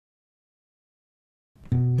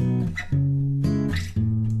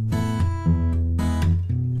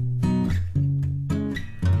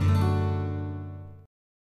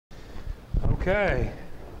Okay.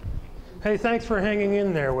 Hey, thanks for hanging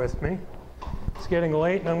in there with me. It's getting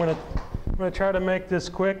late, and I'm going to try to make this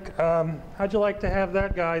quick. How'd you like to have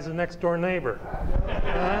that guy as a next-door neighbor?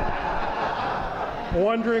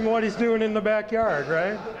 Wondering what he's doing in the backyard,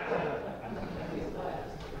 right?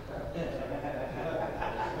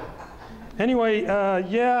 Anyway,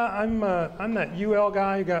 yeah, I'm that UL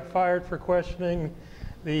guy who got fired for questioning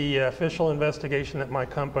the official investigation that my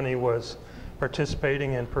company was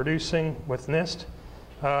participating in producing with NIST.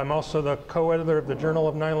 I'm also the co-editor of the Journal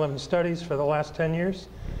of 9/11 Studies for the last 10 years.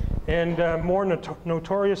 And more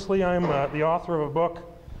notoriously, I'm the author of a book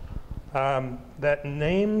that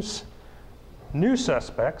names new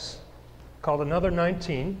suspects called Another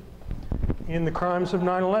 19 in the crimes of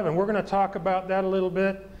 9/11. We're going to talk about that a little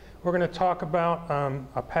bit. We're going to talk about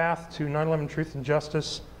a path to 9/11 truth and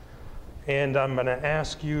justice. And I'm going to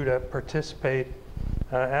ask you to participate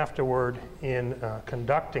afterward in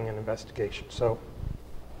conducting an investigation. So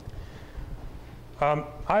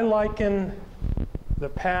I liken the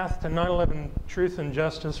path to 9/11 truth and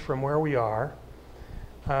justice from where we are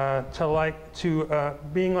to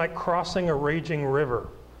being like crossing a raging river.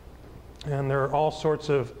 And there are all sorts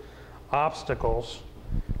of obstacles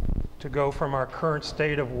to go from our current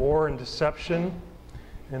state of war and deception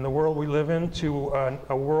in the world we live in to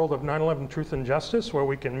a world of 9/11 truth and justice where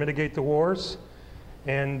we can mitigate the wars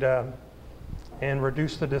and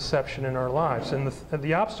reduce the deception in our lives. And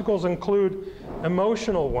the obstacles include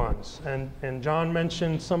emotional ones. And John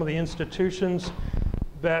mentioned some of the institutions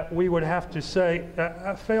that we would have to say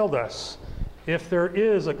failed us. If there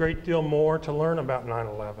is a great deal more to learn about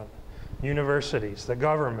 9/11, universities, the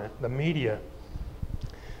government, the media,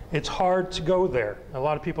 it's hard to go there. A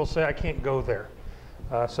lot of people say, I can't go there.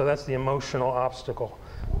 So that's the emotional obstacle.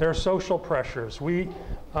 There are social pressures.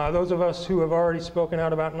 Those of us who have already spoken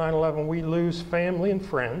out about 9/11, we lose family and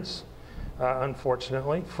friends,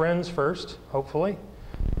 unfortunately. Friends first, hopefully,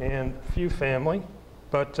 and few family,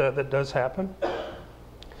 but that does happen.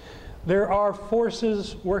 There are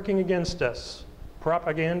forces working against us.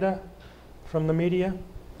 Propaganda from the media,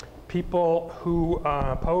 people who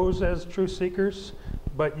pose as truth seekers,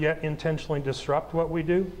 but yet intentionally disrupt what we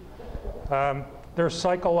do. There are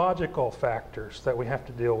psychological factors that we have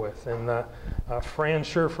to deal with. And Fran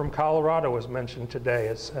Scher from Colorado was mentioned today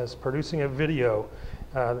as producing a video.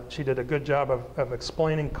 She did a good job of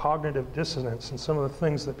explaining cognitive dissonance and some of the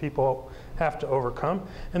things that people have to overcome.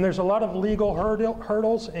 And there's a lot of legal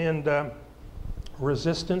hurdles and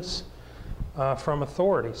resistance from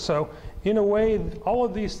authority. So in a way, all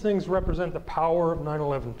of these things represent the power of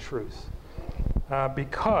 9/11 truth.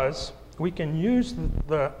 Because we can use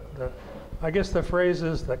I guess the phrase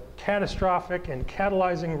is the catastrophic and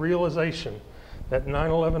catalyzing realization that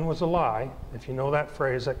 9/11 was a lie. If you know that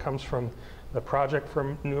phrase, that comes from the Project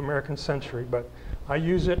for New American Century. But I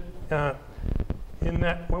use it in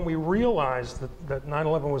that when we realize that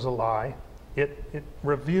 9/11 was a lie, it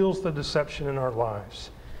reveals the deception in our lives.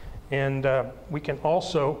 And we can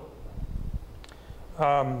also,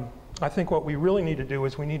 I think what we really need to do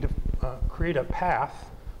is we need to create a path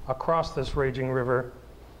across this raging river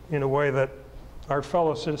in a way that our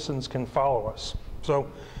fellow citizens can follow us. So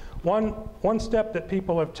one step that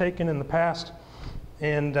people have taken in the past,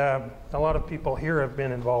 and a lot of people here have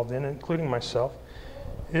been involved in, including myself,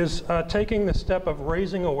 is taking the step of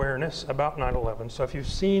raising awareness about 9/11. So if you've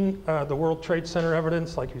seen the World Trade Center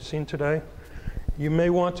evidence like you've seen today, you may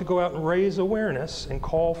want to go out and raise awareness and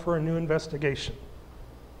call for a new investigation.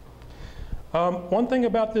 One thing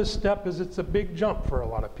about this step is it's a big jump for a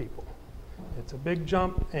lot of people. It's a big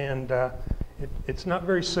jump, and it's not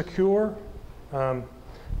very secure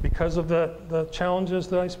because of the challenges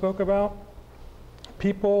that I spoke about.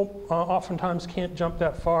 People oftentimes can't jump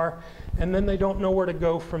that far, and then they don't know where to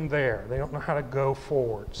go from there. They don't know how to go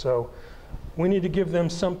forward. So we need to give them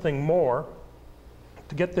something more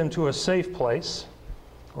to get them to a safe place,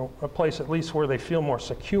 or a place at least where they feel more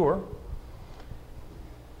secure.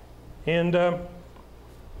 And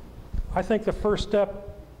I think the first step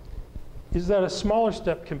is that a smaller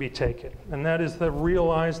step can be taken, and that is to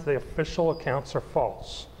realize the official accounts are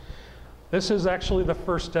false. This is actually the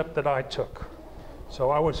first step that I took. So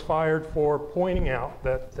I was fired for pointing out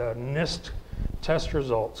that the NIST test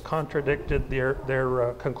results contradicted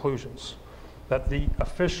their conclusions, that the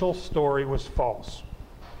official story was false.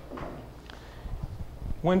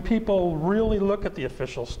 When people really look at the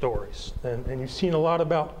official stories, and you've seen a lot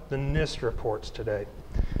about the NIST reports today,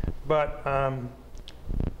 but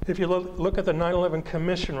if you look at the 9/11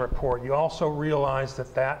 Commission report, you also realize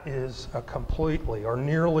that that is a completely or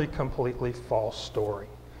nearly completely false story.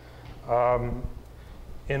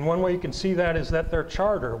 And one way you can see that is that their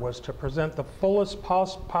charter was to present the fullest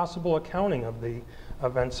possible accounting of the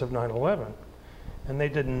events of 9/11. And they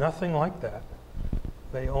did nothing like that.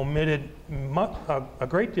 They omitted a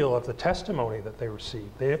great deal of the testimony that they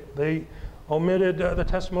received. They omitted the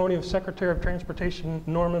testimony of Secretary of Transportation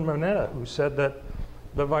Norman Mineta, who said that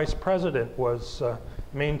the Vice President was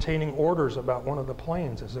maintaining orders about one of the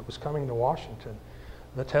planes as it was coming to Washington.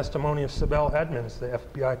 The testimony of Sibel Edmonds, the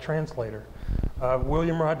FBI translator.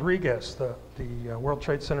 William Rodriguez, the World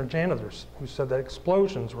Trade Center janitors, who said that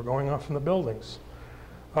explosions were going off in the buildings.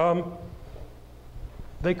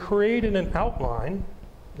 They created an outline,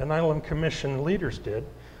 the 9/11 Commission leaders did,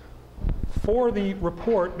 for the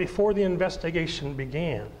report before the investigation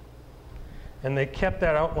began. And they kept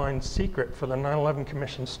that outline secret for the 9/11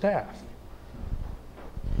 Commission staff.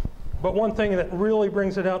 But one thing that really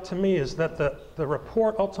brings it out to me is that the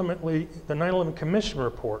report ultimately, the 9/11 Commission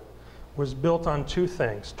report, was built on two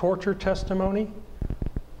things: torture testimony,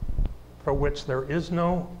 for which there is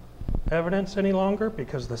no evidence any longer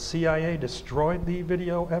because the CIA destroyed the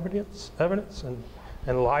video evidence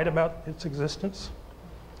and lied about its existence.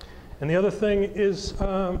 And the other thing is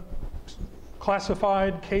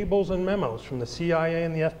classified cables and memos from the CIA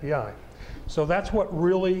and the FBI. So that's what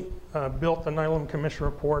really built the 9/11 Commission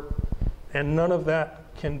report, and none of that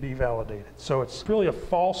can be validated. So it's really a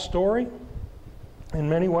false story in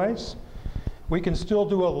many ways. We can still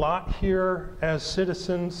do a lot here as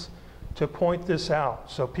citizens to point this out,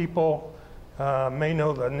 so people may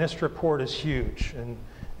know the NIST report is huge, and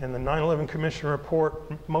the 9/11 Commission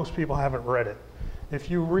report, most people haven't read it. If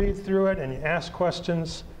you read through it and you ask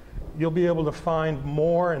questions, you'll be able to find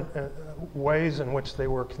more ways in which they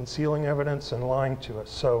were concealing evidence and lying to us.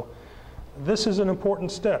 So this is an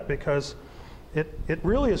important step because it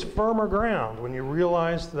really is firmer ground when you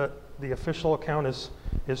realize that the official account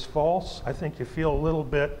is false. I think you feel a little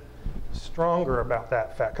bit stronger about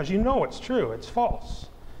that fact because you know it's true, it's false.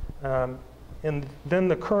 And then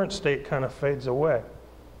the current state kind of fades away.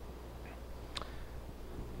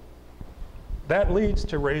 That leads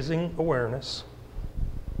to raising awareness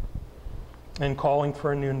and calling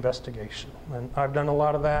for a new investigation. And I've done a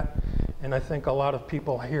lot of that, and I think a lot of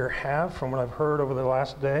people here have, from what I've heard over the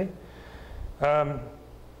last day.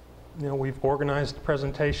 You know, we've organized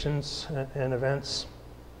presentations and events.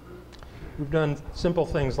 We've done simple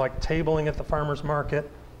things like tabling at the farmers market,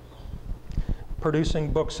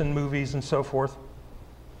 producing books and movies and so forth.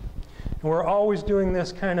 And we're always doing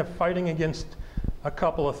this kind of fighting against a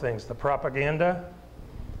couple of things: the propaganda,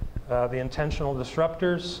 the intentional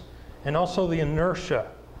disruptors, and also the inertia.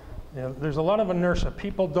 You know, there's a lot of inertia.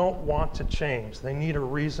 People don't want to change. They need a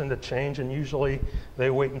reason to change, and usually they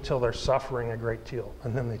wait until they're suffering a great deal,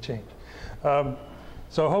 and then they change.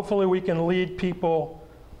 So hopefully we can lead people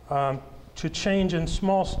to change in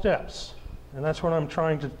small steps, and that's what I'm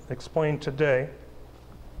trying to explain today.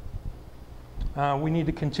 We need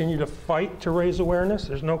to continue to fight to raise awareness.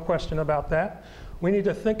 There's no question about that. We need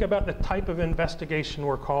to think about the type of investigation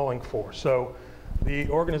we're calling for. So the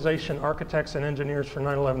organization Architects and Engineers for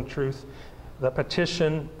 9/11 Truth, the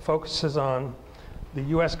petition focuses on the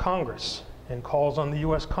US Congress and calls on the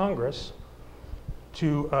US Congress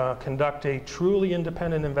to conduct a truly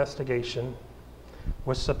independent investigation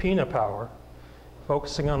with subpoena power,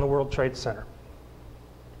 focusing on the World Trade Center.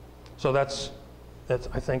 So that's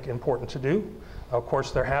I think important to do. Of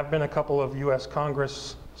course, there have been a couple of US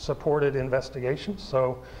Congress supported investigations,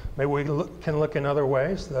 so maybe we can look in other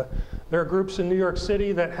ways. There are groups in New York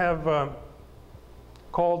City that have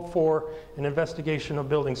called for an investigation of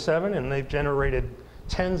Building 7, and they've generated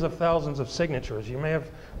tens of thousands of signatures. You may have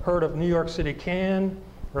heard of New York City Can,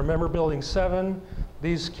 Remember Building 7.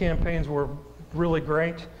 These campaigns were really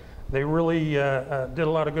great. They really did a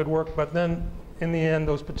lot of good work, but then in the end,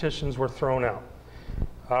 those petitions were thrown out.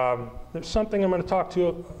 There's something I'm going to talk to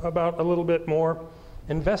you about a little bit more: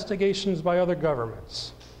 investigations by other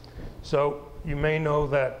governments. So you may know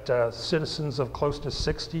that citizens of close to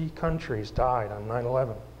 60 countries died on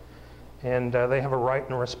 9/11, and they have a right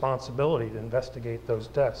and a responsibility to investigate those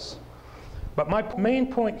deaths. But my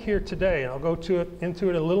main point here today, and I'll go into it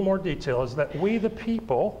in a little more detail, is that we the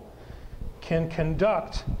people can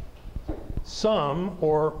conduct some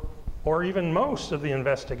or even most of the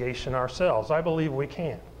investigation ourselves. I believe we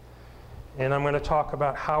can. And I'm going to talk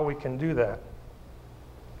about how we can do that.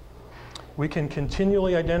 We can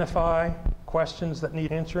continually identify questions that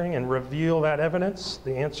need answering and reveal that evidence,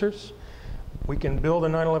 the answers. We can build a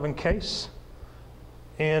 9/11 case.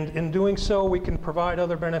 And in doing so, we can provide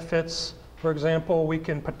other benefits. For example, we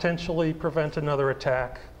can potentially prevent another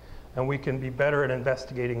attack, and we can be better at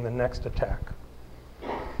investigating the next attack.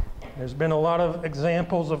 There's been a lot of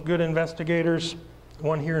examples of good investigators.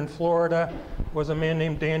 One here in Florida was a man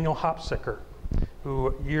named Daniel Hopsicker,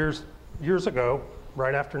 who years ago,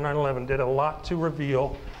 right after 9/11, did a lot to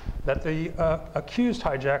reveal that the accused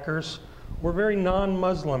hijackers were very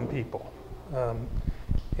non-Muslim people.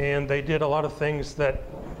 And they did a lot of things that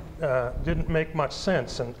didn't make much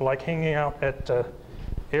sense, and like hanging out at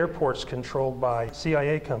airports controlled by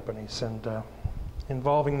CIA companies and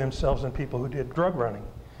involving themselves in people who did drug running.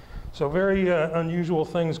 So very unusual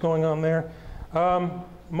things going on there.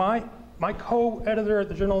 My co-editor at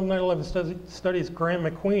the Journal of 9/11 Studies, Graham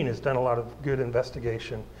McQueen, has done a lot of good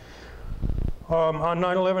investigation on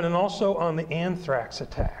 9/11 and also on the anthrax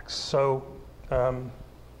attacks. So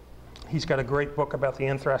he's got a great book about the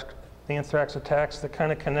anthrax attacks that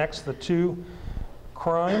kind of connects the two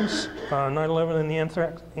crimes, 9/11 and the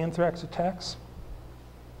anthrax attacks.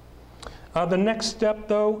 The next step,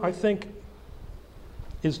 though, I think,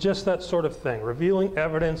 is just that sort of thing, revealing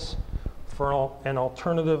evidence for an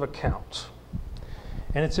alternative account.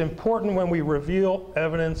 And it's important when we reveal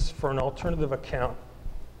evidence for an alternative account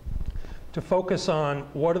to focus on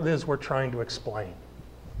what it is we're trying to explain.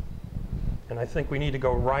 And I think we need to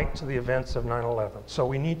go right to the events of 9/11. So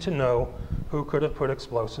we need to know who could have put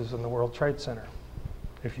explosives in the World Trade Center.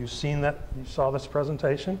 If you've seen that, you saw this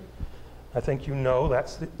presentation, I think you know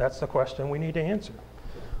that's the question we need to answer.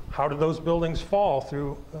 How did those buildings fall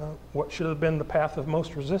through what should have been the path of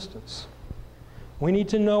most resistance? We need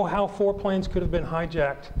to know how 4 planes could have been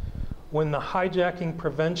hijacked when the hijacking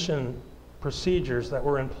prevention procedures that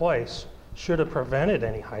were in place should have prevented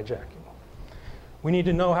any hijacking. We need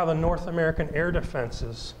to know how the North American air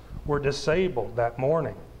defenses were disabled that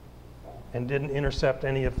morning and didn't intercept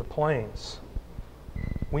any of the planes.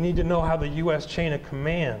 We need to know how the U.S. chain of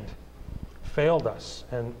command failed us,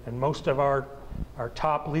 and most of our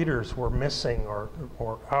top leaders were missing or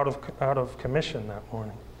out of commission that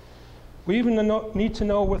morning. We even need to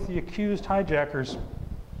know with the accused hijackers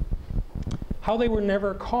how they were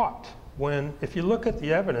never caught. When, if you look at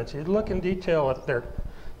the evidence, you look in detail at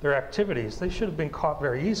their activities, they should have been caught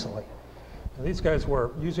very easily. And these guys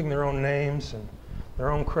were using their own names and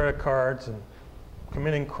their own credit cards and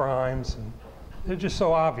committing crimes, and they're just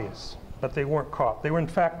so obvious, but they weren't caught. They were in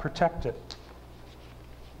fact protected.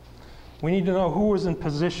 We need to know who was in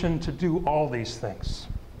position to do all these things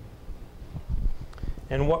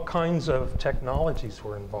and what kinds of technologies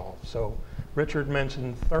were involved. So Richard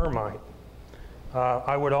mentioned thermite.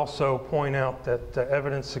 I would also point out that the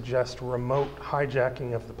evidence suggests remote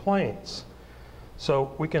hijacking of the planes.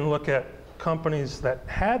 So we can look at companies that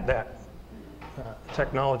had that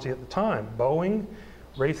technology at the time. Boeing,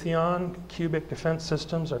 Raytheon, Cubic Defense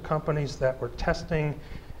Systems are companies that were testing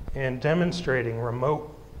and demonstrating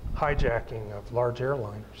remote hijacking of large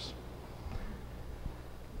airliners.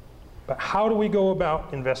 But how do we go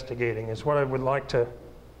about investigating is what I would like to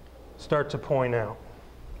start to point out.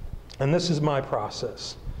 And this is my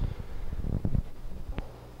process.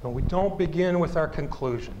 And we don't begin with our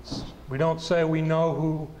conclusions. We don't say we know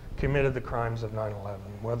who committed the crimes of 9/11,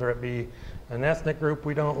 whether it be an ethnic group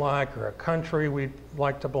we don't like, or a country we'd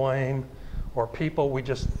like to blame, or people we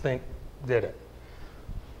just think did it.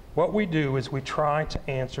 What we do is we try to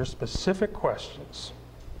answer specific questions.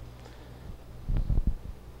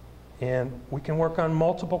 And we can work on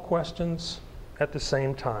multiple questions at the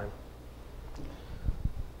same time.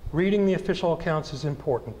 Reading the official accounts is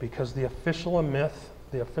important because the official myth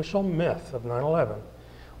of 9/11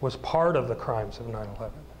 was part of the crimes of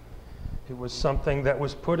 9/11. It was something that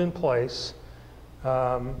was put in place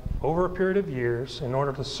over a period of years in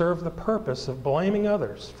order to serve the purpose of blaming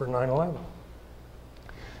others for 9/11.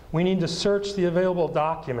 We need to search the available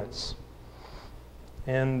documents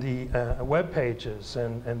and the web pages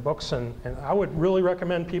and books, and I would really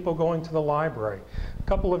recommend people going to the library. A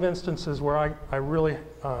couple of instances where I really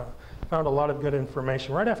found a lot of good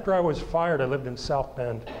information. Right after I was fired, I lived in South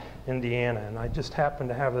Bend, Indiana, and I just happened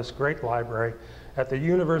to have this great library at the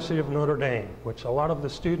University of Notre Dame, which a lot of the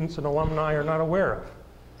students and alumni are not aware of,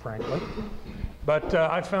 frankly. But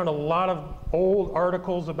I found a lot of old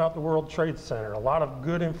articles about the World Trade Center, a lot of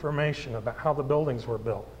good information about how the buildings were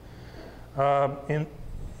built.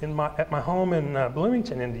 At my home in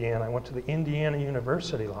Bloomington, Indiana, I went to the Indiana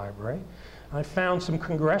University Library. I found some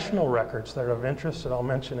congressional records that are of interest that I'll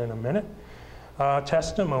mention in a minute.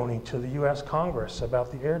 Testimony to the U.S. Congress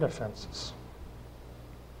about the air defenses.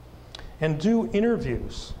 And do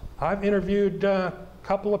interviews. I've interviewed a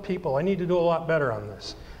couple of people. I need to do a lot better on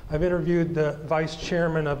this. I've interviewed the vice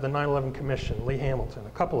chairman of the 9/11 Commission, Lee Hamilton,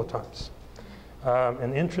 a couple of times.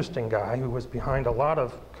 An interesting guy who was behind a lot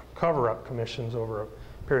of cover-up commissions over a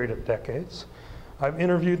period of decades. I've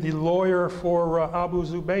interviewed the lawyer for Abu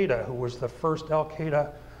Zubaydah, who was the first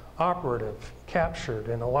Al-Qaeda operative captured,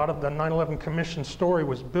 and a lot of the 9/11 Commission story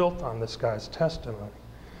was built on this guy's testimony.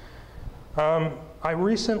 I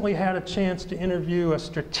recently had a chance to interview a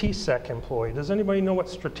Stratesec employee. Does anybody know what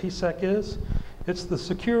Stratesec is? It's the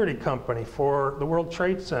security company for the World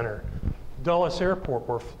Trade Center, Dulles Airport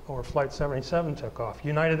where Flight 77 took off,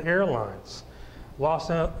 United Airlines,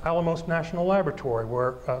 Los Alamos National Laboratory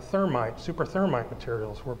where super thermite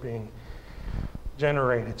materials were being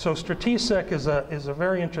generated. So Stratesec is a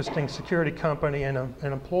very interesting security company, and an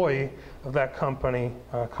employee of that company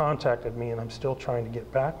contacted me, and I'm still trying to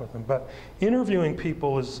get back with them. But interviewing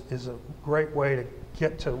people is a great way to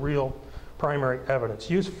get to real primary evidence.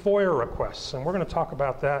 Use FOIA requests, and we're going to talk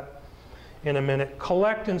about that in a minute.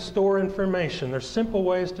 Collect and store information. There's simple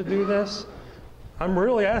ways to do this. I'm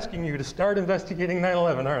really asking you to start investigating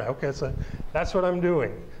 9/11, aren't I? Okay, so that's what I'm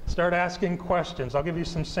doing. Start asking questions. I'll give you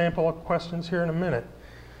some sample questions here in a minute.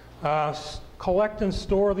 Collect and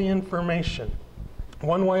store the information.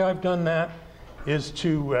 One way I've done that is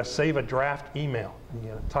to save a draft email.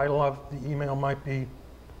 The title of the email might be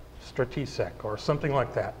Stratesec or something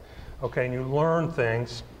like that. Okay, and you learn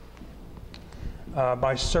things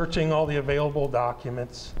by searching all the available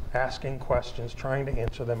documents, asking questions, trying to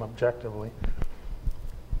answer them objectively.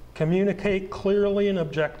 Communicate clearly and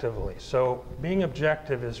objectively. So being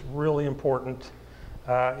objective is really important.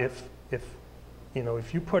 If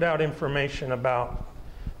you put out information about,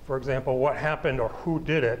 for example, what happened or who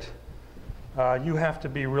did it, you have to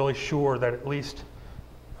be really sure that at least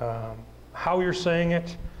how you're saying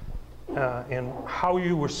it and how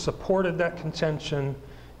you were supported that contention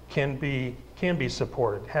can be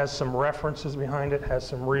supported. Has some references behind it, has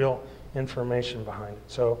some real information behind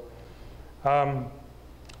it.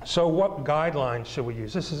 So what guidelines should we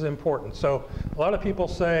use? This is important. So a lot of people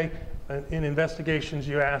say in investigations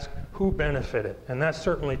you ask who benefited, and that's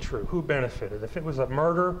certainly true. Who benefited? If it was a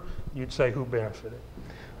murder, you'd say who benefited.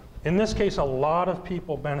 In this case, a lot of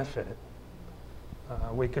people benefited.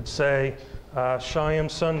 We could say Shyam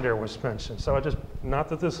Sundar was mentioned. So not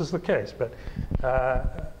that this is the case, but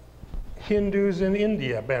Hindus in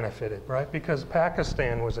India benefited, right? Because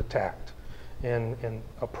Pakistan was attacked and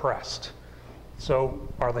oppressed. So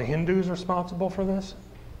are the Hindus responsible for this?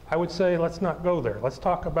 I would say let's not go there. Let's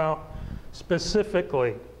talk about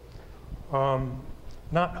specifically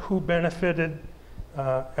not who benefited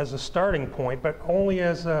as a starting point, but only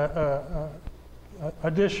as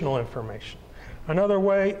additional information. Another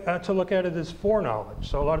way to look at it is foreknowledge.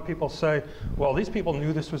 So a lot of people say, well, these people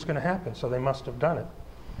knew this was going to happen, so they must have done it.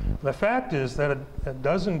 The fact is that a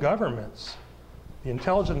dozen governments, the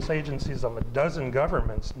intelligence agencies of a dozen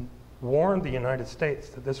governments, warned the United States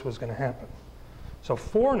that this was going to happen. So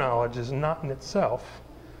foreknowledge is not in itself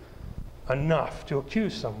enough to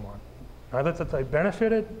accuse someone. Either that they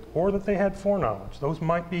benefited or that they had foreknowledge. Those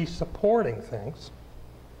might be supporting things.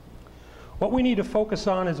 What we need to focus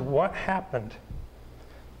on is what happened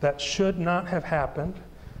that should not have happened,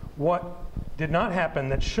 what did not happen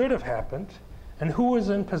that should have happened, and who was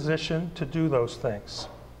in position to do those things.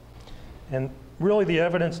 And really, the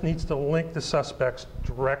evidence needs to link the suspects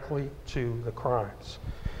directly to the crimes.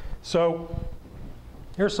 So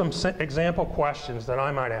here's some example questions that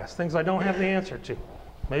I might ask, things I don't have the answer to.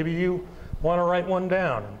 Maybe you want to write one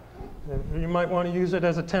down. You might want to use it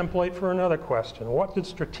as a template for another question. What did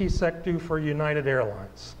Stratesec do for United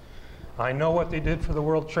Airlines? I know what they did for the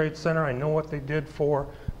World Trade Center. I know what they did for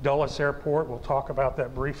Dulles Airport. We'll talk about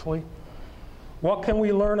that briefly. What can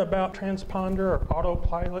we learn about transponder or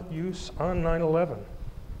autopilot use on 9/11?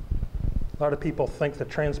 A lot of people think the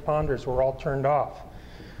transponders were all turned off.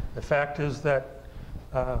 The fact is that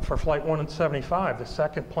for Flight 175, the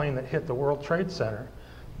second plane that hit the World Trade Center,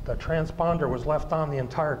 the transponder was left on the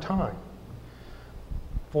entire time.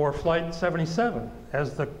 For Flight 77,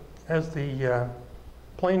 as the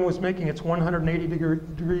plane was making its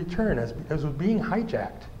 180-degree turn, as it was being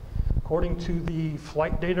hijacked, according to the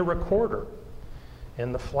flight data recorder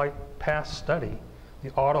in the flight path study, the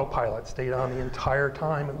autopilot stayed on the entire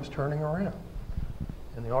time it was turning around.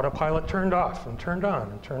 And the autopilot turned off and turned on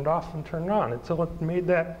and turned off and turned on until it made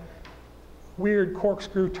that weird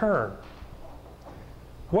corkscrew turn.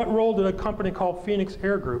 What role did a company called Phoenix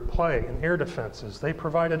Air Group play in air defenses? They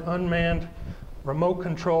provided unmanned,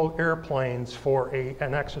 remote-controlled airplanes for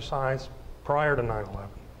an exercise prior to 9/11.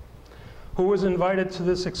 Who was invited to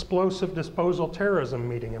this explosive disposal terrorism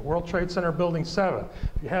meeting at World Trade Center Building 7?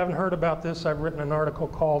 If you haven't heard about this, I've written an article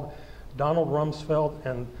called Donald Rumsfeld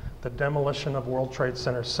and the Demolition of World Trade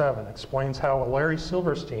Center 7. It explains how Larry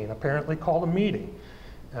Silverstein apparently called a meeting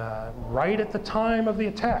right at the time of the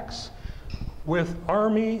attacks. with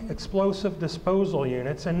Army explosive disposal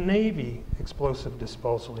units and Navy explosive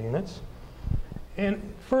disposal units.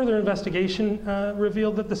 And further investigation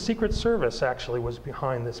revealed that the Secret Service actually was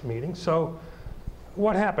behind this meeting. So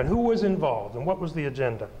what happened? Who was involved and what was the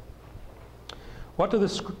agenda? What do the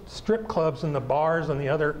strip clubs and the bars and the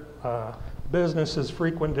other businesses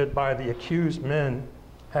frequented by the accused men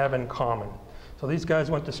have in common? So these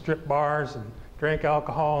guys went to strip bars and drank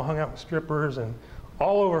alcohol, hung out with strippers, and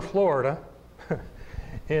all over Florida,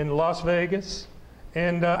 in Las Vegas.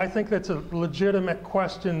 And I think that's a legitimate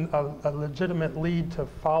question, a legitimate lead to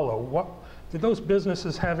follow. Did those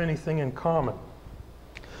businesses have anything in common?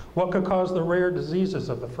 What could cause the rare diseases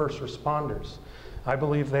of the first responders? I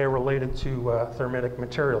believe they are related to thermitic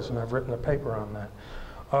materials, and I've written a paper on that.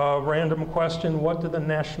 Random question, what did the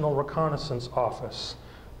National Reconnaissance Office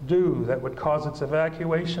do that would cause its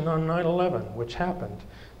evacuation on 9/11, which happened,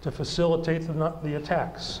 to facilitate the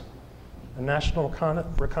attacks? The National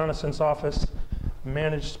Reconnaissance Office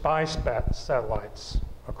managed spy satellites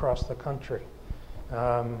across the country.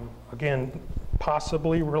 Again,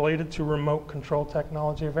 possibly related to remote control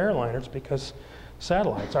technology of airliners, because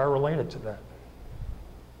satellites are related to that.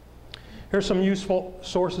 Here's some useful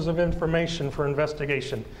sources of information for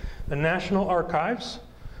investigation. The National Archives,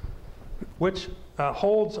 which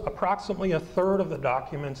holds approximately 1/3 of the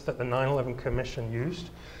documents that the 9/11 Commission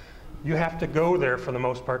used. You have to go there for the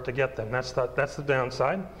most part to get them. That's the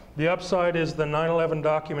downside. The upside is the 9/11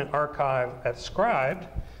 Document Archive at Scribd.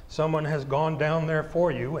 Someone has gone down there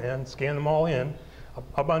for you and scanned them all in,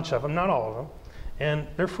 a bunch of them, not all of them, and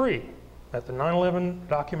they're free at the 9/11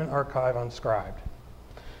 Document Archive on Scribd.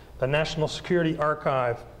 The National Security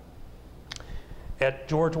Archive at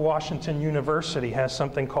George Washington University has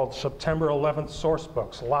something called September 11th source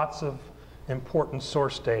books, lots of important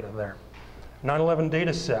source data there. 9/11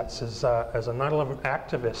 Data Sets is a 9/11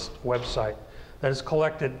 activist website that has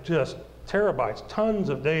collected just terabytes, tons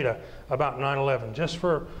of data about 9/11 just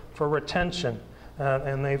for retention,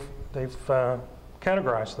 and they've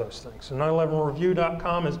categorized those things. So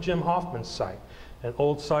 9/11review.com is Jim Hoffman's site, an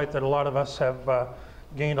old site that a lot of us have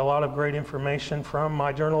gained a lot of great information from.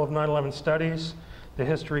 My Journal of 9/11 Studies, the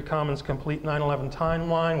History Commons Complete 9/11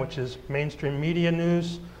 Timeline, which is mainstream media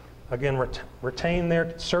news, again retained there,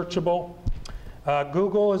 searchable.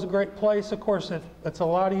 Google is a great place. Of course, it's a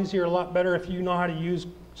lot easier, a lot better if you know how to use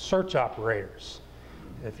search operators.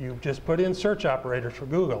 If you just put in search operators for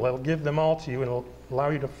Google, it'll give them all to you, and it'll allow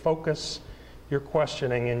you to focus your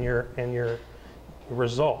questioning and your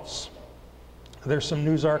results. There's some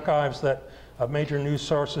news archives of major news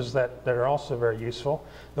sources that are also very useful.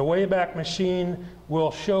 The Wayback Machine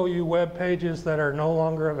will show you web pages that are no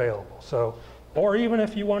longer available. So, or even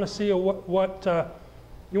if you want to see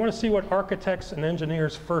what architects and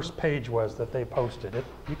engineers' first page was that they posted,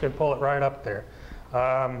 you can pull it right up there.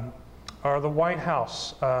 Or the White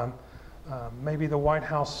House, maybe the White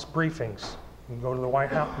House briefings. You can go to the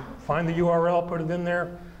White House, find the URL, put it in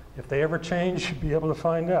there. If they ever change, you'll be able to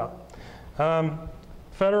find out.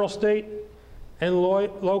 Federal, state, and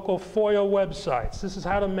local FOIA websites. This is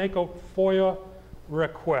how to make a FOIA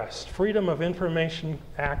request, Freedom of Information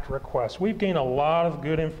Act request. We've gained a lot of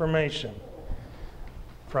good information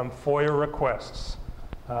from FOIA requests,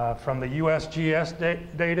 from the USGS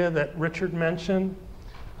data that Richard mentioned.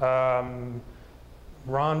 Ron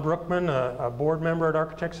Brookman, a board member at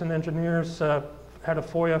Architects and Engineers, had a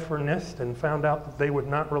FOIA for NIST and found out that they would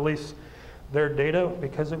not release their data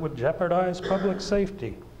because it would jeopardize public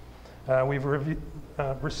safety. We've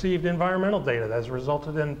received environmental data that has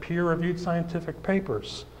resulted in peer-reviewed scientific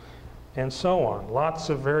papers, and so on. Lots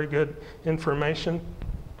of very good information.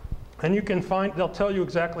 And you can find, they'll tell you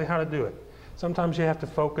exactly how to do it. Sometimes you have to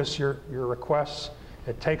focus your requests.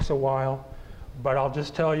 It takes a while, but I'll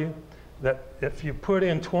just tell you that if you put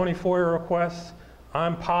in 20 FOIA requests,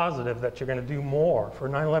 I'm positive that you're going to do more for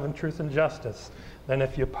 9/11 Truth and Justice than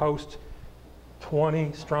if you post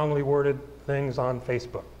 20 strongly worded things on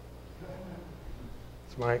Facebook.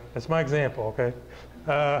 It's my example, okay?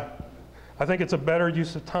 I think it's a better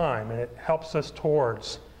use of time, and it helps us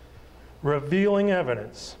towards revealing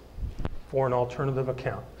evidence for an alternative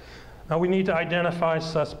account. Now we need to identify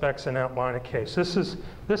suspects and outline a case. This is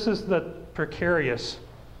the precarious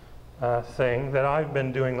thing that I've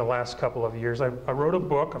been doing the last couple of years. I wrote a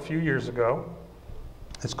book a few years ago.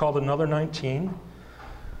 It's called Another 19,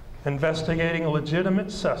 Investigating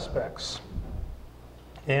Legitimate Suspects.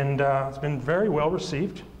 And it's been very well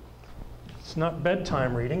received. It's not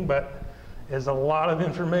bedtime reading, but there's a lot of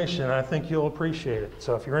information, and I think you'll appreciate it.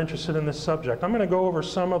 So if you're interested in this subject, I'm going to go over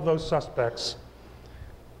some of those suspects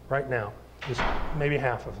right now, just maybe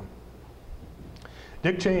half of them.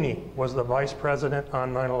 Dick Cheney was the vice president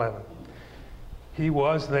on 9/11. He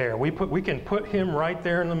was there. We can put him right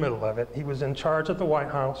there in the middle of it. He was in charge at the White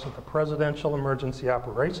House at the Presidential Emergency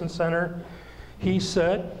Operations Center. He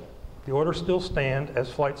said, the orders still stand,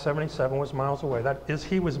 as Flight 77 was miles away. That is,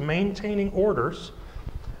 he was maintaining orders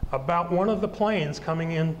about one of the planes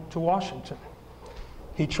coming into Washington.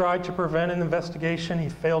 He tried to prevent an investigation. He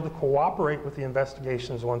failed to cooperate with the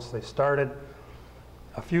investigations once they started.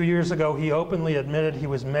 A few years ago, he openly admitted he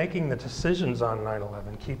was making the decisions on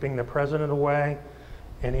 9/11, keeping the president away,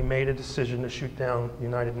 and he made a decision to shoot down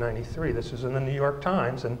United 93. This was in the New York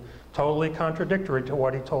Times and totally contradictory to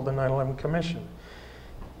what he told the 9/11 Commission.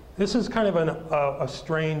 This is kind of a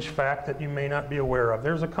strange fact that you may not be aware of.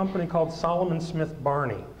 There's a company called Solomon Smith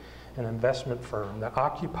Barney, an investment firm that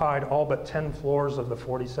occupied all but 10 floors of the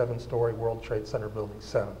 47-story World Trade Center Building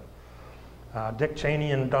 7. Dick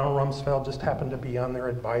Cheney and Donald Rumsfeld just happened to be on their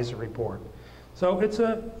advisory board. So it's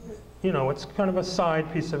it's kind of a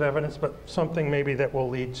side piece of evidence, but something maybe that will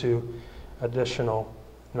lead to additional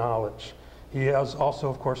knowledge. He is also,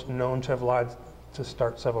 of course, known to have lied to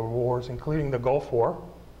start several wars, including the Gulf War,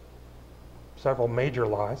 several major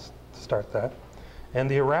lies to start that, and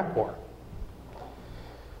the Iraq War.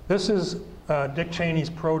 This is Dick Cheney's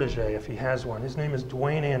protege, if he has one. His name is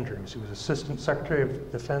Dwayne Andrews. He was Assistant Secretary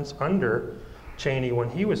of Defense under Cheney when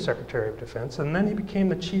he was Secretary of Defense, and then he became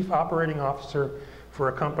the Chief Operating Officer for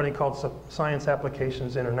a company called Science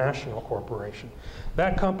Applications International Corporation.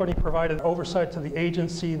 That company provided oversight to the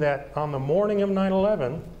agency that on the morning of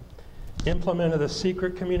 9/11 implemented a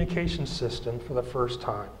secret communications system for the first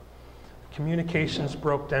time. Communications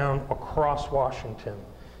broke down across Washington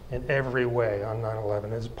in every way on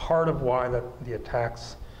 9/11 is part of why the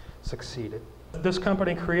attacks succeeded. This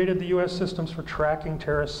company created the U.S. systems for tracking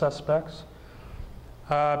terrorist suspects.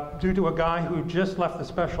 Due to a guy who just left the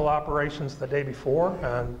Special Operations the day before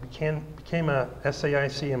and became a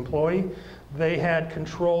SAIC employee, they had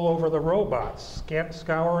control over the robots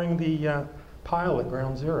scouring the pile at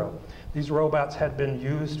Ground Zero. These robots had been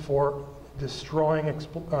used for destroying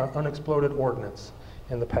unexploded ordnance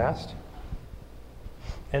in the past.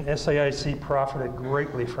 And SAIC profited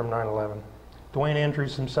greatly from 9/11. Dwayne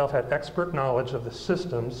Andrews himself had expert knowledge of the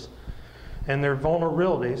systems and their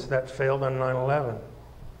vulnerabilities that failed on 9/11.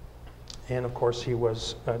 And of course, he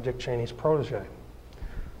was Dick Cheney's protege.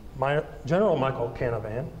 General Michael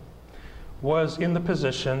Canavan was in the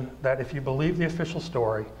position that, if you believe the official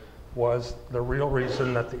story, was the real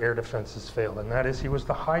reason that the air defenses failed. And that is, he was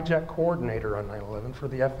the hijack coordinator on 9/11 for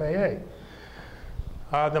the FAA.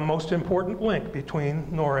 The most important link between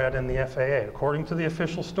NORAD and the FAA. According to the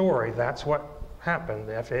official story, that's what happened.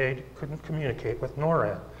 The FAA couldn't communicate with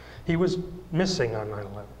NORAD. He was missing on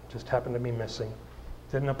 9/11, just happened to be missing.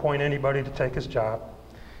 Didn't appoint anybody to take his job.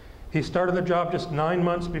 He started the job just 9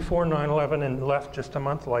 months before 9/11 and left just a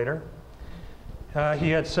month later.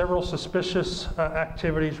 He had several suspicious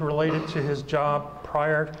activities related to his job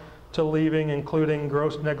prior to leaving, including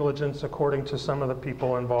gross negligence, according to some of the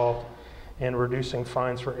people involved, and reducing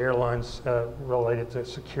fines for airlines related to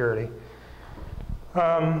security.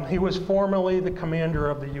 He was formerly the commander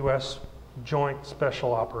of the U.S. Joint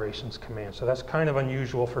Special Operations Command, so that's kind of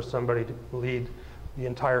unusual for somebody to lead the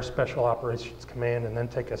entire Special Operations Command and then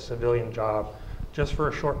take a civilian job just for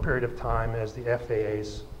a short period of time as the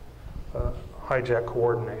FAA's hijack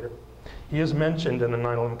coordinator. He is mentioned in the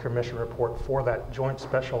 9/11 Commission report for that Joint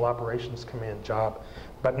Special Operations Command job,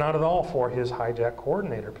 but not at all for his hijack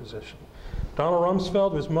coordinator position. Donald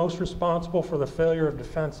Rumsfeld was most responsible for the failure of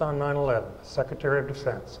defense on 9/11, Secretary of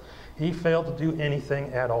Defense. He failed to do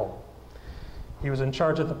anything at all. He was in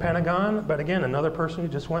charge at the Pentagon, but again, another person who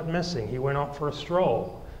just went missing. He went out for a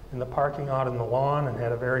stroll in the parking lot in the lawn and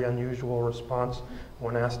had a very unusual response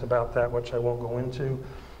when asked about that, which I won't go into.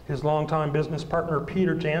 His longtime business partner,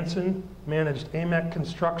 Peter Jansen, managed AMEC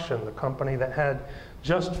Construction, the company that had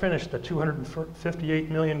just finished the $258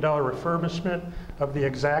 million refurbishment of the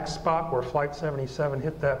exact spot where Flight 77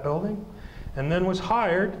 hit that building, and then was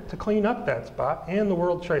hired to clean up that spot and the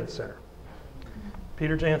World Trade Center.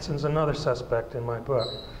 Peter Jansen's another suspect in my book.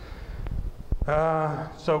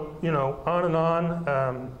 So, on and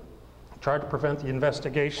on, tried to prevent the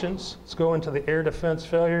investigations. Let's go into the air defense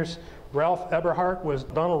failures. Ralph Eberhardt was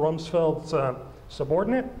Donald Rumsfeld's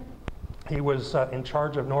subordinate. He was in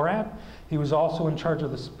charge of NORAD. He was also in charge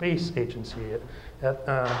of the space agency.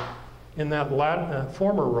 In that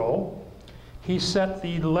former role, he set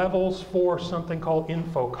the levels for something called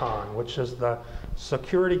Infocon, which is the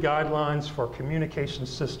security guidelines for communication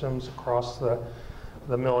systems across the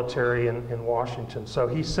military in Washington. So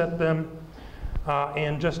he set them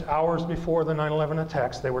And just hours before the 9/11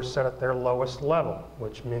 attacks, they were set at their lowest level,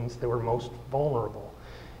 which means they were most vulnerable.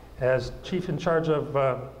 As chief in charge of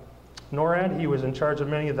NORAD, he was in charge of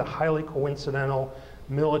many of the highly coincidental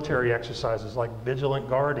military exercises like Vigilant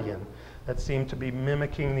Guardian that seemed to be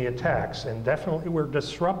mimicking the attacks and definitely were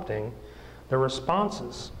disrupting the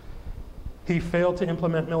responses. He failed to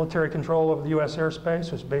implement military control of the U.S.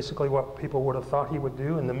 airspace, which is basically what people would have thought he would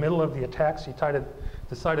do. In the middle of the attacks, he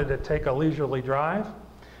decided to take a leisurely drive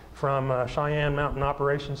from Cheyenne Mountain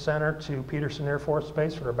Operations Center to Peterson Air Force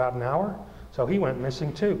Base for about an hour, so he went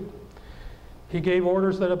missing too. He gave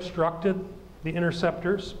orders that obstructed the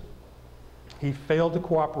interceptors. He failed to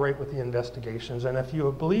cooperate with the investigations, and if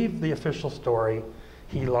you believe the official story,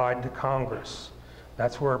 he lied to Congress.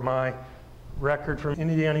 That's where my record from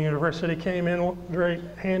Indiana University came in very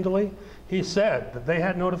handily. He said that they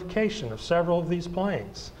had notification of several of these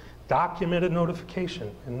planes, documented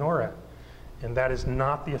notification in NORAD, and that is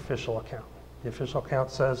not the official account. The official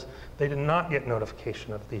account says they did not get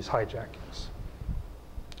notification of these hijackings.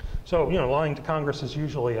 So, you know, lying to Congress is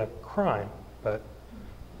usually a crime, but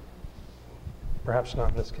perhaps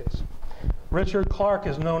not in this case. Richard Clark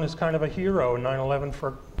is known as kind of a hero in 9/11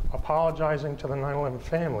 for apologizing to the 9/11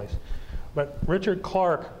 families. But Richard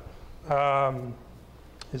Clark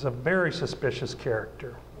is a very suspicious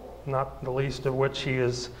character, not the least of which he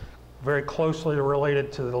is very closely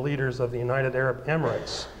related to the leaders of the United Arab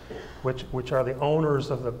Emirates, which are the owners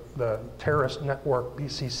of the terrorist network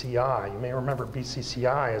BCCI. You may remember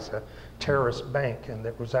BCCI as a terrorist bank, and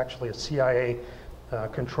it was actually a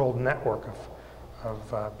CIA-controlled network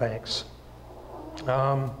of banks.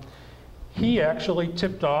 He actually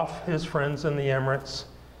tipped off his friends in the Emirates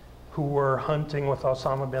who were hunting with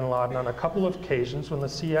Osama bin Laden on a couple of occasions when the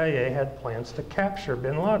CIA had plans to capture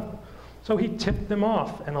bin Laden. So he tipped them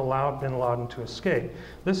off and allowed bin Laden to escape.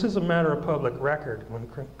 This is a matter of public record. When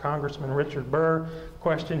Congressman Richard Burr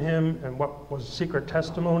questioned him and what was secret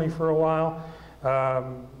testimony for a while,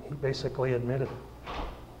 he basically admitted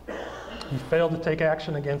it. He failed to take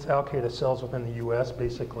action against al-Qaeda cells within the U.S.,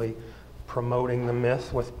 basically promoting the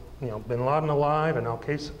myth with, you know, bin Laden alive and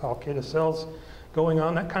al-Qaeda cells going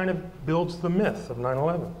on. That kind of builds the myth of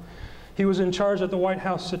 9/11. He was in charge at the White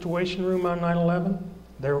House Situation Room on 9/11.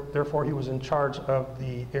 Therefore, he was in charge of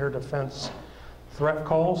the air defense threat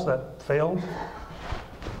calls that failed.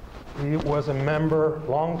 He was a member,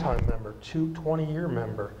 longtime member, 20-year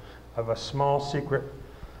member of a small secret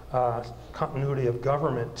continuity of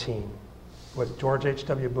government team with George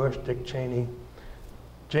H.W. Bush, Dick Cheney,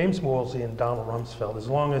 James Woolsey, and Donald Rumsfeld, as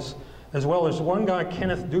well as one guy,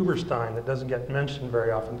 Kenneth Duberstein, that doesn't get mentioned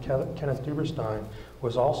very often. Kenneth Duberstein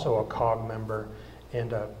was also a COG member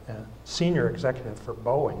and a senior executive for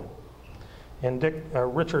Boeing. And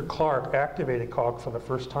Richard Clark activated COG for the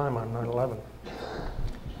first time on 9/11.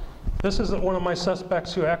 This is one of my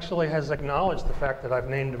suspects who actually has acknowledged the fact that I've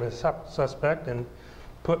named him a suspect and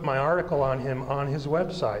put my article on him on his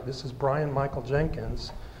website. This is Brian Michael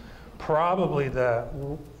Jenkins, probably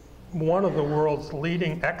one of the world's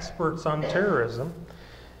leading experts on terrorism.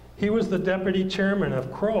 He was the deputy chairman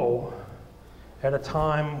of Crow at a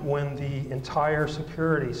time when the entire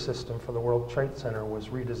security system for the World Trade Center was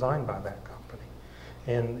redesigned by that company.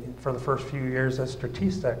 And for the first few years as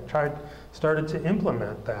Stratesec started to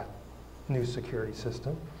implement that new security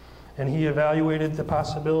system. And he evaluated the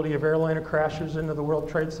possibility of airliner crashes into the World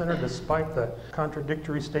Trade Center despite the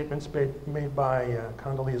contradictory statements made by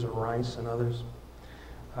Condoleezza Rice and others.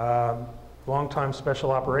 Longtime special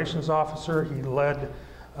operations officer. He led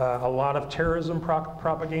a lot of terrorism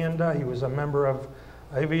propaganda. He was a member of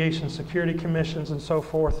aviation security commissions and so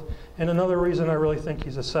forth. And another reason I really think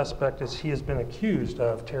he's a suspect is he has been accused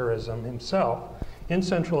of terrorism himself in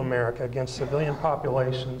Central America against civilian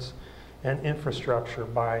populations and infrastructure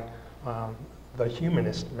by the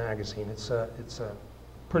Humanist magazine. It's a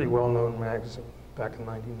pretty well-known magazine back in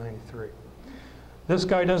 1993. This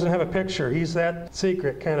guy doesn't have a picture. He's that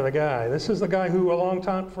secret kind of a guy. This is the guy who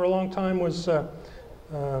for a long time was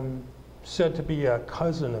said to be a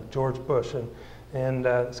cousin of George Bush, and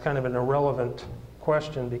it's kind of an irrelevant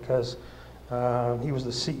question because he was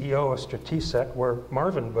the CEO of Stratesec, where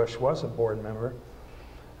Marvin Bush was a board member.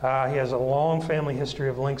 He has a long family history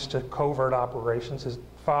of links to covert operations. His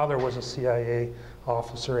father was a CIA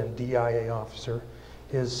officer and DIA officer.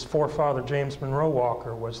 His forefather, James Monroe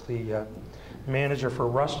Walker, was the manager for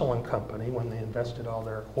Russell and Company when they invested all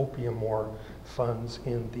their opium war funds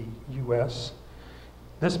in the U.S.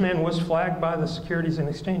 This man was flagged by the Securities and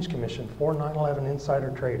Exchange Commission for 9/11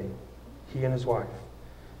 insider trading, he and his wife.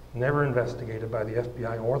 Never investigated by the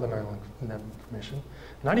FBI or the 9/11 Commission,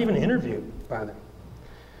 not even interviewed by them.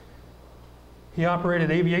 He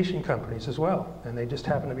operated aviation companies as well, and they just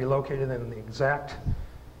happened to be located in the exact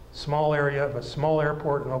small area of a small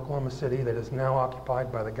airport in Oklahoma City that is now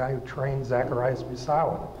occupied by the guy who trained Zacharias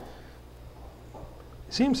Busawa.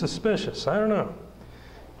 Seems suspicious, I don't know.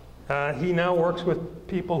 He now works with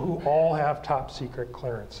people who all have top secret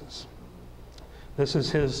clearances. This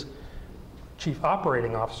is his chief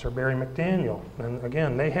operating officer, Barry McDaniel. And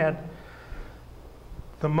again, they had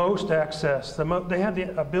the most access, they had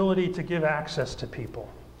the ability to give access to people,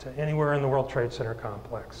 to anywhere in the World Trade Center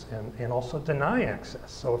complex, and also deny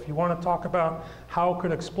access. So if you want to talk about how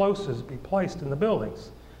could explosives be placed in the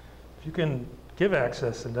buildings, if you can give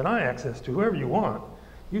access and deny access to whoever you want,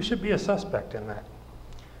 you should be a suspect in that.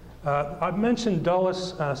 I've mentioned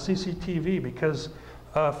Dulles CCTV because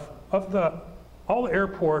all the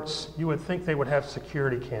airports, you would think they would have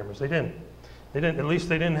security cameras. They didn't. At least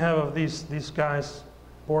they didn't have these guys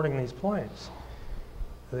boarding these planes.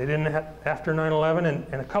 They didn't have, after 9/11,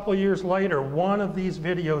 and a couple of years later, one of these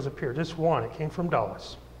videos appeared, just one. It came from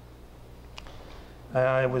Dulles.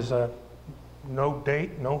 It was no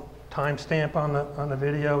date, no timestamp on the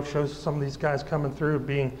video. It shows some of these guys coming through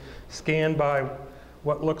being scanned by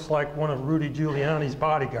what looks like one of Rudy Giuliani's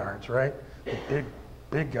bodyguards, right? A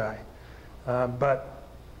big guy. But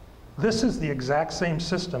this is the exact same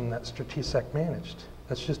system that Stratesec managed.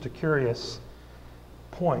 That's just a curious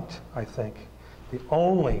point, I think. The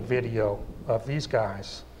only video of these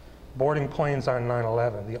guys boarding planes on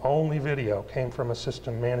 9/11, the only video came from a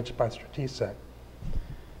system managed by Stratesec.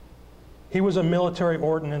 He was a military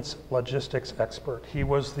ordnance logistics expert. He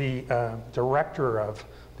was the director of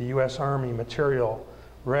the U.S. Army material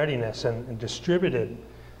readiness and distributed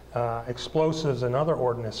explosives and other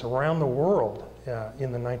ordnance around the world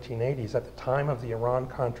in the 1980s at the time of the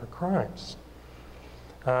Iran-Contra crimes.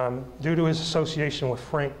 Due to his association with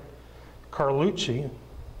Frank Carlucci,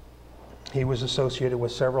 he was associated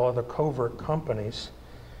with several other covert companies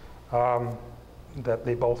that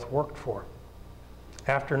they both worked for.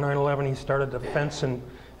 After 9/11, he started a defense and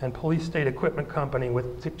police state equipment company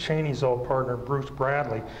with Dick Cheney's old partner, Bruce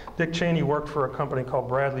Bradley. Dick Cheney worked for a company called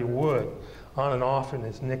Bradley Wood on and off in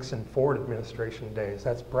his Nixon Ford administration days.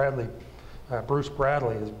 That's Bradley. Bruce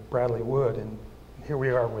Bradley is Bradley Wood, and here we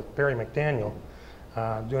are with Barry McDaniel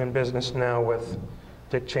doing business now with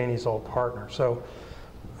Dick Cheney's old partner. So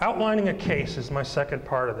outlining a case is my second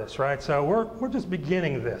part of this, right? So we're just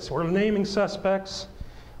beginning this. We're naming suspects.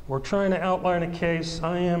 We're trying to outline a case.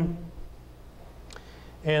 I am,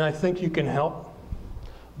 and I think you can help.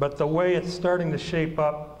 But the way it's starting to shape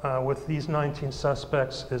up with these 19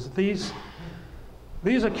 suspects is these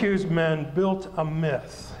accused men built a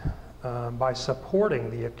myth by supporting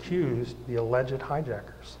the accused, the alleged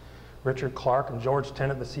hijackers. Richard Clark and George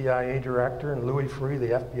Tenet, the CIA director, and Louis Freeh,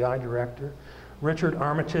 the FBI director. Richard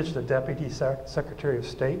Armitage, the Deputy Secretary of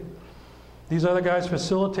State. These other guys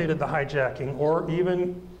facilitated the hijacking, or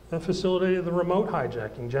even facilitated the remote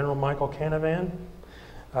hijacking. General Michael Canavan,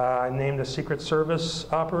 named a Secret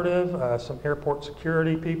Service operative, some airport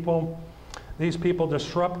security people. These people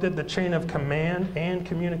disrupted the chain of command and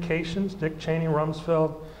communications. Dick Cheney,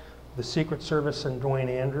 Rumsfeld, the Secret Service, and Dwayne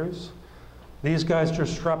Andrews. These guys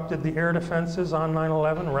disrupted the air defenses on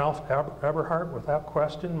 9/11. Ralph Eberhardt, without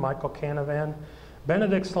question. Michael Canavan.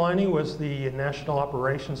 Benedict Sliney was the National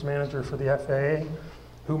Operations Manager for the FAA,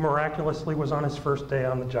 who miraculously was on his first day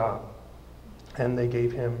on the job. And they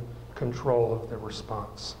gave him control of the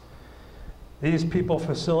response. These people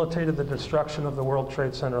facilitated the destruction of the World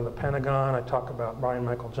Trade Center and the Pentagon. I talk about Brian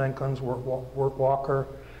Michael Jenkins, Wirt Walker,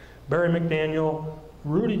 Barry McDaniel,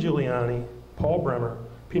 Rudy Giuliani, Paul Bremer,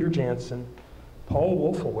 Peter Jansen, Paul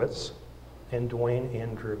Wolfowitz, and Dwayne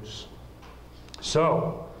Andrews.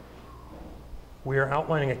 So, we are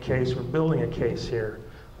outlining a case, we're building a case here.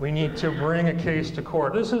 We need to bring a case to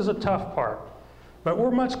court. This is a tough part, but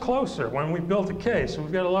we're much closer when we built a case.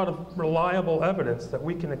 We've got a lot of reliable evidence that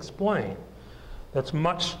we can explain that's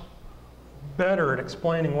much better at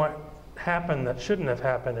explaining what happened that shouldn't have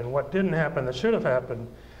happened and what didn't happen that should have happened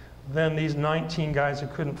than these 19 guys who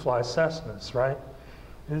couldn't fly Cessnas, right?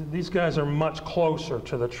 These guys are much closer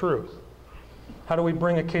to the truth. How do we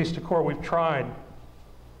bring a case to court? We've tried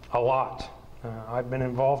a lot. I've been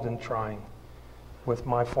involved in trying with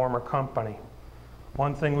my former company.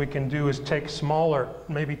 One thing we can do is take smaller,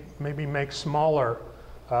 maybe make smaller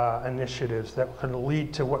initiatives that can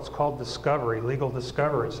lead to what's called discovery, legal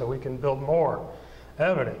discovery, so we can build more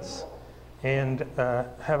evidence and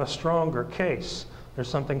have a stronger case. There's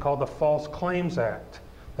something called the False Claims Act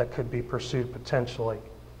that could be pursued potentially,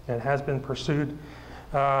 and has been pursued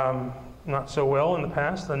not so well in the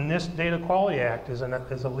past. The NIST Data Quality Act is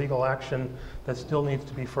a legal action that still needs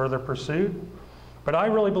to be further pursued. But I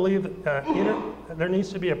really believe that there needs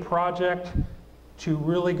to be a project to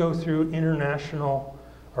really go through international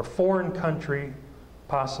or foreign country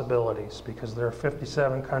possibilities, because there are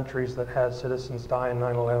 57 countries that had citizens die in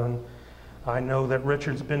 9/11. I know that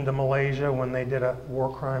Richard's been to Malaysia when they did a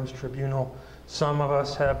war crimes tribunal. Some of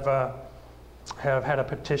us have had a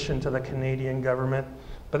petition to the Canadian government,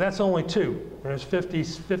 but that's only 2. There's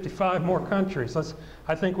 55 more countries.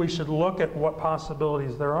 I think we should look at what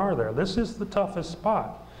possibilities there are there. This is the toughest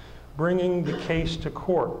spot, bringing the case to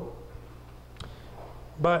court.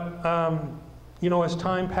 But, you know, as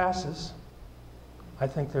time passes, I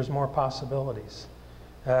think there's more possibilities.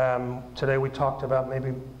 Today we talked about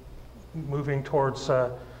maybe moving towards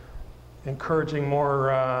encouraging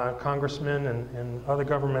more congressmen and other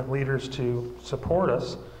government leaders to support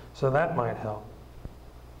us, so that might help.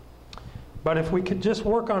 But if we could just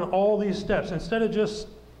work on all these steps, instead of just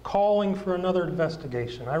calling for another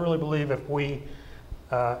investigation, I really believe if we,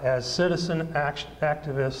 as citizen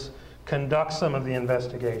activists, conduct some of the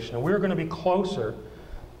investigation, we're going to be closer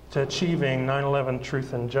to achieving 9/11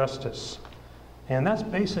 truth and justice. And that's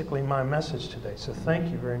basically my message today, so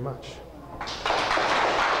thank you very much.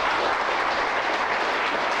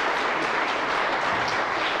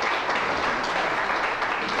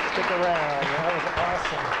 Stick around, that was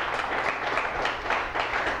awesome.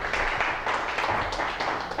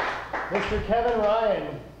 Mr. Kevin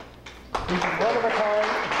Ryan, he's one of a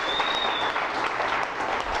kind.